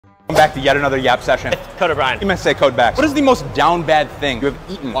Welcome back to yet another Yap session. Code O'Brien. You meant to say code back. What is the most down bad thing you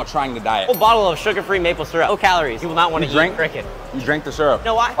have eaten while trying to diet? A whole bottle of sugar-free maple syrup. Low calories. You will not want to eat cricket. You drank the syrup. You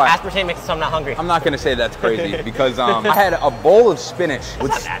know why? Aspartame makes it so I'm not hungry. I'm not gonna say that's crazy because I had a bowl of spinach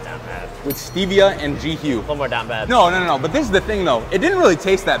with stevia and GQ. A little more down bad. No. But this is the thing though. It didn't really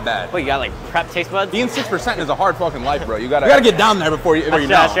taste that bad. Wait, you got like prep taste buds? Being 6% is a hard fucking life, bro. You gotta get down there before you know.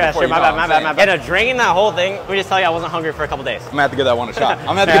 Sure. My bad. Yeah, no, drinking that whole thing, let me just tell you, I wasn't hungry for a couple days. I'm gonna have to give that one a shot. You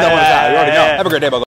already know. Have a great day, brother.